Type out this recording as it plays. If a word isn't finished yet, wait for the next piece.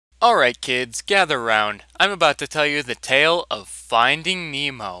Alright kids, gather round. I'm about to tell you the tale of Finding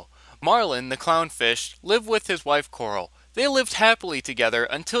Nemo. Marlin, the clownfish, lived with his wife Coral. They lived happily together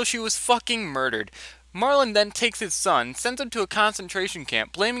until she was fucking murdered. Marlin then takes his son, sends him to a concentration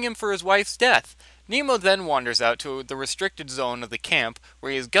camp, blaming him for his wife's death. Nemo then wanders out to the restricted zone of the camp,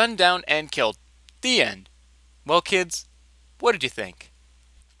 where he is gunned down and killed. The end. Well kids, what did you think?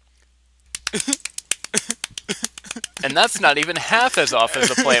 And that's not even half as off as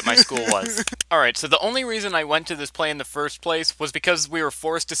the play at my school was. Alright, so the only reason I went to this play in the first place was because we were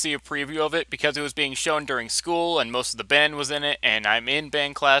forced to see a preview of it because it was being shown during school and most of the band was in it and I'm in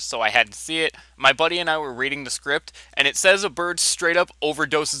band class so I had to see it. My buddy and I were reading the script and it says a bird straight up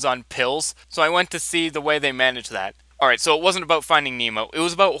overdoses on pills, so I went to see the way they managed that. Alright, so it wasn't about Finding Nemo, it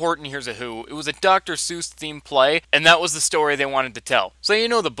was about Horton Hears a Who. It was a Dr. Seuss themed play and that was the story they wanted to tell. So you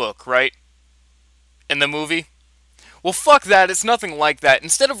know the book, right? And the movie? Well, fuck that, it's nothing like that.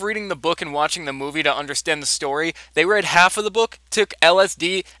 Instead of reading the book and watching the movie to understand the story, they read half of the book, took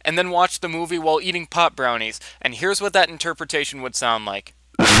LSD, and then watched the movie while eating pot brownies. And here's what that interpretation would sound like.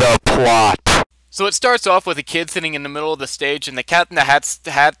 The plot. So it starts off with a kid sitting in the middle of the stage, and the cat in the hat's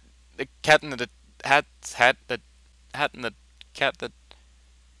hat, the cat in the hat's hat, the hat in the cat, the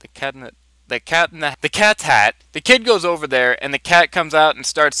cat in the cat's hat. The kid goes over there, and the cat comes out and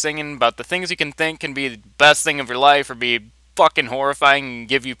starts singing about the things you can think can be the best thing of your life or be fucking horrifying and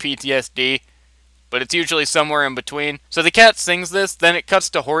give you PTSD. But it's usually somewhere in between. So the cat sings this, then it cuts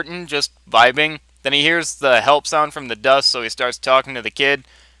to Horton just vibing. Then he hears the help sound from the dust, so he starts talking to the kid.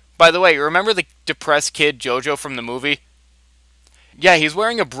 By the way, remember the depressed kid Jojo from the movie? Yeah, he's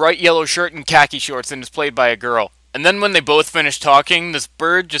wearing a bright yellow shirt and khaki shorts and is played by a girl. And then when they both finish talking, this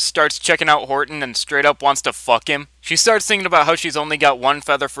bird just starts checking out Horton and straight up wants to fuck him. She starts singing about how she's only got one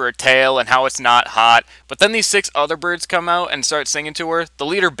feather for her tail and how it's not hot. But then these 6 other birds come out and start singing to her. The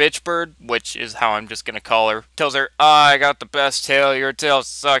leader bitch bird, which is how I'm just gonna call her, tells her, I got the best tail, your tail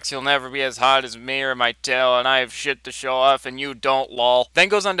sucks, you'll never be as hot as me or my tail, and I have shit to show off and you don't, lol. Then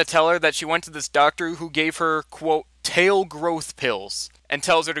goes on to tell her that she went to this doctor who gave her, quote, tail growth pills, and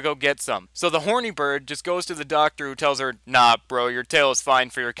tells her to go get some. So the horny bird just goes to the doctor who tells her, nah bro, your tail is fine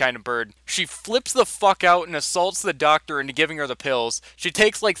for your kind of bird. She flips the fuck out and assaults the doctor into giving her the pills. She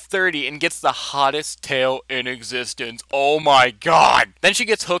takes like 30 and gets the hottest tail in existence. Oh my god! Then she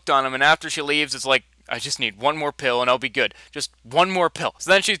gets hooked on him and after she leaves it's like, I just need one more pill and I'll be good. Just one more pill. So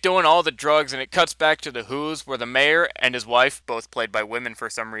then she's doing all the drugs and it cuts back to the Who's where the mayor and his wife, both played by women for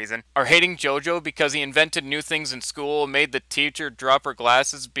some reason, are hating Jojo because he invented new things in school and made the teacher drop her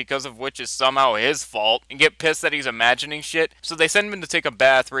glasses, because of which is somehow his fault, and get pissed that he's imagining shit. So they send him to take a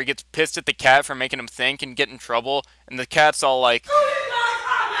bath where he gets pissed at the cat for making him think and get in trouble, and the cat's all like,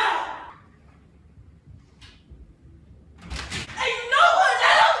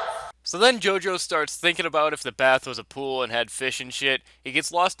 so then Jojo starts thinking about if the bath was a pool and had fish and shit. He gets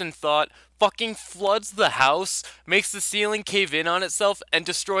lost in thought, fucking floods the house, makes the ceiling cave in on itself, and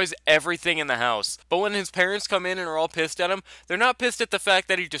destroys everything in the house. But when his parents come in and are all pissed at him, they're not pissed at the fact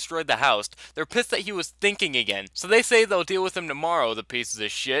that he destroyed the house. They're pissed that he was thinking again. So they say they'll deal with him tomorrow, the pieces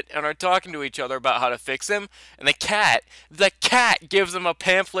of shit, and are talking to each other about how to fix him. And the cat gives them a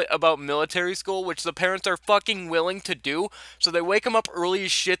pamphlet about military school, which the parents are fucking willing to do. So they wake him up early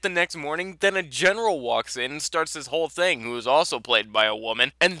as shit the next morning. Then a general walks in and starts this whole thing, who is also played by a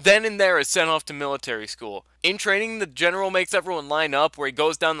woman, and then in there is sent off to military school. In training, the general makes everyone line up, where he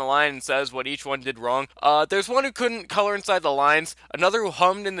goes down the line and says what each one did wrong. There's one who couldn't color inside the lines, another who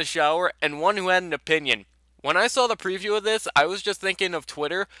hummed in the shower, and one who had an opinion. When I saw the preview of this, I was just thinking of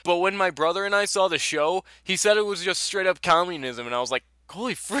Twitter, but when my brother and I saw the show, he said it was just straight up communism, and I was like,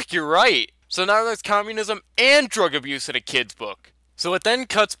 holy frick, you're right! So now there's communism and drug abuse in a kid's book. So it then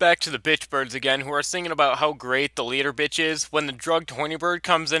cuts back to the bitch birds again, who are singing about how great the leader bitch is, when the drugged horny bird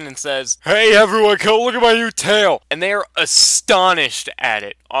comes in and says, hey everyone, come look at my new tail! And they are astonished at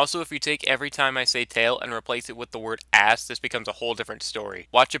it. Also, if you take every time I say tail and replace it with the word ass, this becomes a whole different story.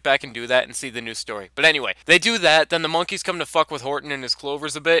 Watch it back and do that and see the new story. But anyway, they do that, then the monkeys come to fuck with Horton and his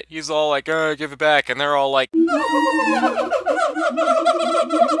clovers a bit. He's all like, give it back, and they're all like,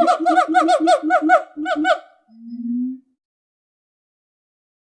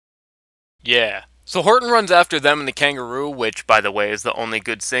 yeah. So Horton runs after them and the kangaroo, which, by the way, is the only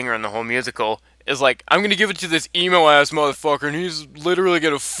good singer in the whole musical, is like, I'm gonna give it to this emo-ass motherfucker and he's literally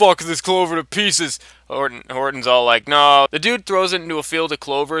gonna fuck this clover to pieces. Horton's all like, no. The dude throws it into a field of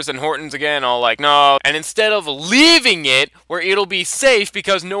clovers and Horton's again all like, no. And instead of leaving it where it'll be safe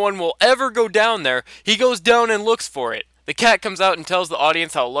because no one will ever go down there, he goes down and looks for it. The cat comes out and tells the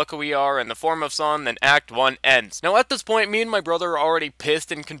audience how lucky we are in the form of song, then Act 1 ends. Now at this point, me and my brother are already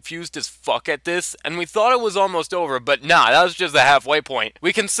pissed and confused as fuck at this, and we thought it was almost over, but nah, that was just the halfway point.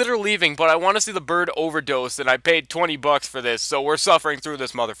 We consider leaving, but I want to see the bird overdose, and I paid 20 bucks for this, so we're suffering through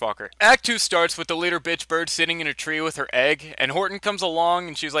this motherfucker. Act 2 starts with the leader bitch bird sitting in a tree with her egg, and Horton comes along,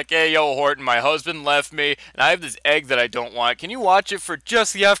 and she's like, hey yo Horton, my husband left me, and I have this egg that I don't want. Can you watch it for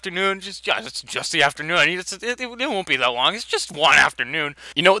just the afternoon? Just the afternoon. It won't be that long. It's just one afternoon.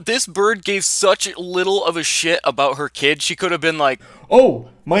 You know, this bird gave such little of a shit about her kid. She could have been like, oh,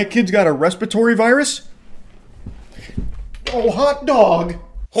 my kid's got a respiratory virus? Oh, hot dog.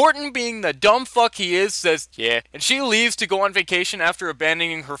 Horton, being the dumb fuck he is, says, yeah, and she leaves to go on vacation after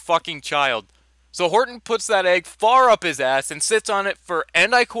abandoning her fucking child. So Horton puts that egg far up his ass and sits on it for,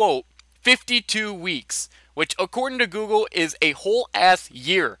 and I quote, 52 weeks, which according to Google is a whole ass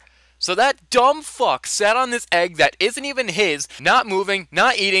year. So that dumb fuck sat on this egg that isn't even his, not moving,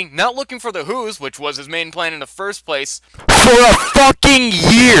 not eating, not looking for the who's, which was his main plan in the first place, For a fucking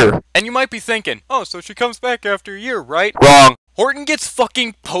year! and you might be thinking, oh, so she comes back after a year, right? Wrong. Horton gets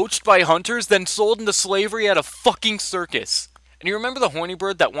fucking poached by hunters, then sold into slavery at a fucking circus. And you remember the horny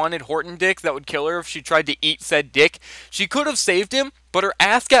bird that wanted Horton dick that would kill her if she tried to eat said dick? She could have saved him, but her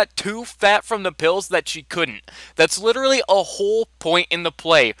ass got too fat from the pills that she couldn't. That's literally a whole point in the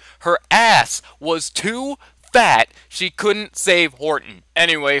play. Her ass was too fat, she couldn't save Horton.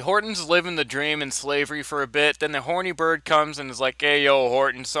 Anyway, Horton's living the dream in slavery for a bit, then the horny bird comes and is like, hey yo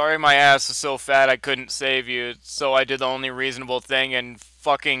Horton, sorry my ass is so fat I couldn't save you, so I did the only reasonable thing and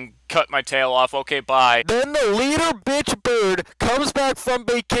fucking cut my tail off, okay bye. Then the leader bitch bird comes back from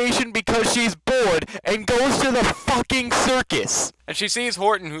vacation because she's bored and goes to the fucking circus. And she sees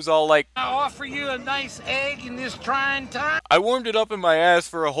Horton, who's all like, I offer you a nice egg in this trying time. I warmed it up in my ass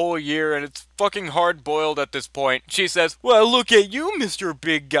for a whole year and it's fucking hard-boiled at this point. She says, well, look at you, Mr.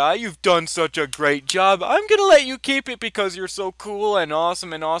 Big Guy. You've done such a great job. I'm gonna let you keep it because you're so cool and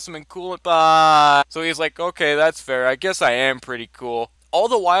awesome and cool and bye. So he's like, okay, that's fair. I guess I am pretty cool. All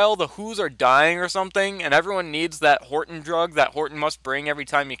the while, the Who's are dying or something, and everyone needs that Horton drug that Horton must bring every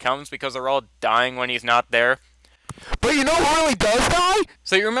time he comes because they're all dying when he's not there. But you know who really does die?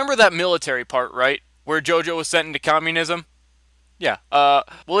 So you remember that military part, right? Where JoJo was sent into communism? Yeah.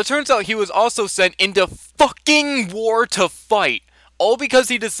 Well, it turns out he was also sent into fucking war to fight. All because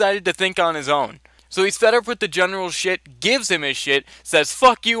he decided to think on his own. So he's fed up with the general's shit, gives him his shit, says,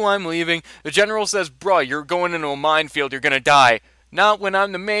 fuck you, I'm leaving. The general says, bruh, you're going into a minefield, you're gonna die. Not when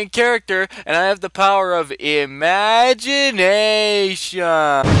I'm the main character, and I have the power of imagination.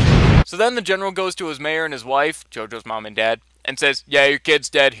 So then the general goes to his mayor and his wife, JoJo's mom and dad, and says, yeah, your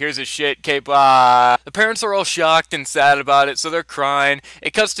kid's dead, here's his shit, okay, bye. The parents are all shocked and sad about it, so they're crying.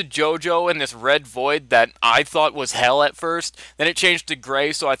 It cuts to JoJo in this red void that I thought was hell at first, then it changed to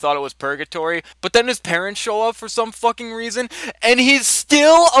gray, so I thought it was purgatory, but then his parents show up for some fucking reason, and he's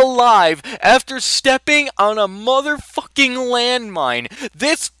still alive after stepping on a motherfucking landmine.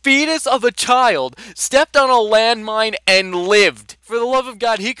 This fetus of a child stepped on a landmine and lived. For the love of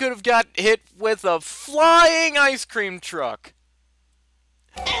God, he could have got hit with a flying ice cream truck.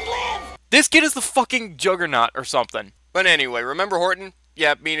 And live! This kid is the fucking juggernaut or something. But anyway, remember Horton?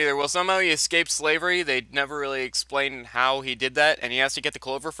 Yeah, me neither. Well, somehow he escaped slavery. They never really explained how he did that, and he has to get the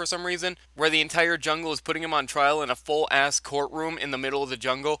clover for some reason, where the entire jungle is putting him on trial in a full-ass courtroom in the middle of the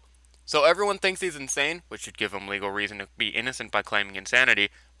jungle. So everyone thinks he's insane, which should give him legal reason to be innocent by claiming insanity,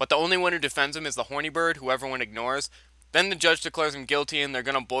 but the only one who defends him is the horny bird, who everyone ignores. Then the judge declares him guilty and they're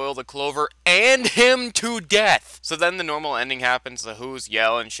gonna boil the clover and him to death. So then the normal ending happens, the Who's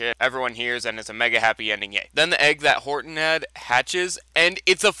yell and shit, everyone hears and it's a mega happy ending, yay. Then the egg that Horton had hatches and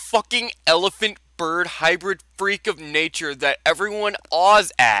it's a fucking elephant bird hybrid freak of nature that everyone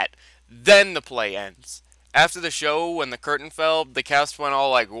awes at. Then the play ends. After the show, when the curtain fell, the cast went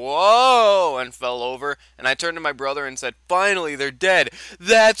all like, whoa, and fell over, and I turned to my brother and said, finally, they're dead.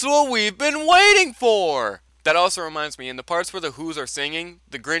 That's what we've been waiting for! That also reminds me, in the parts where the Who's are singing,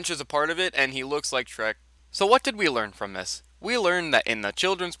 the Grinch is a part of it, and he looks like Shrek. So what did we learn from this? We learned that in the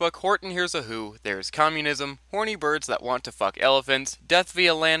children's book, Horton Hears a Who, there's communism, horny birds that want to fuck elephants, death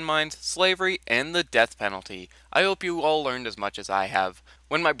via landmines, slavery, and the death penalty. I hope you all learned as much as I have.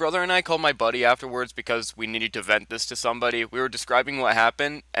 When my brother and I called my buddy afterwards because we needed to vent this to somebody, we were describing what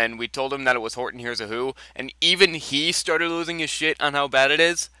happened, and we told him that it was Horton Hears a Who, and even he started losing his shit on how bad it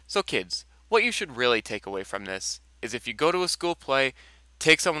is. So kids, what you should really take away from this is if you go to a school play,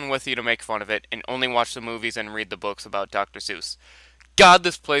 take someone with you to make fun of it, and only watch the movies and read the books about Dr. Seuss. God,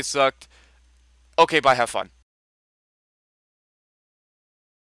 this play sucked. Okay, bye, have fun.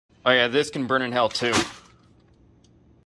 Oh yeah, this can burn in hell too.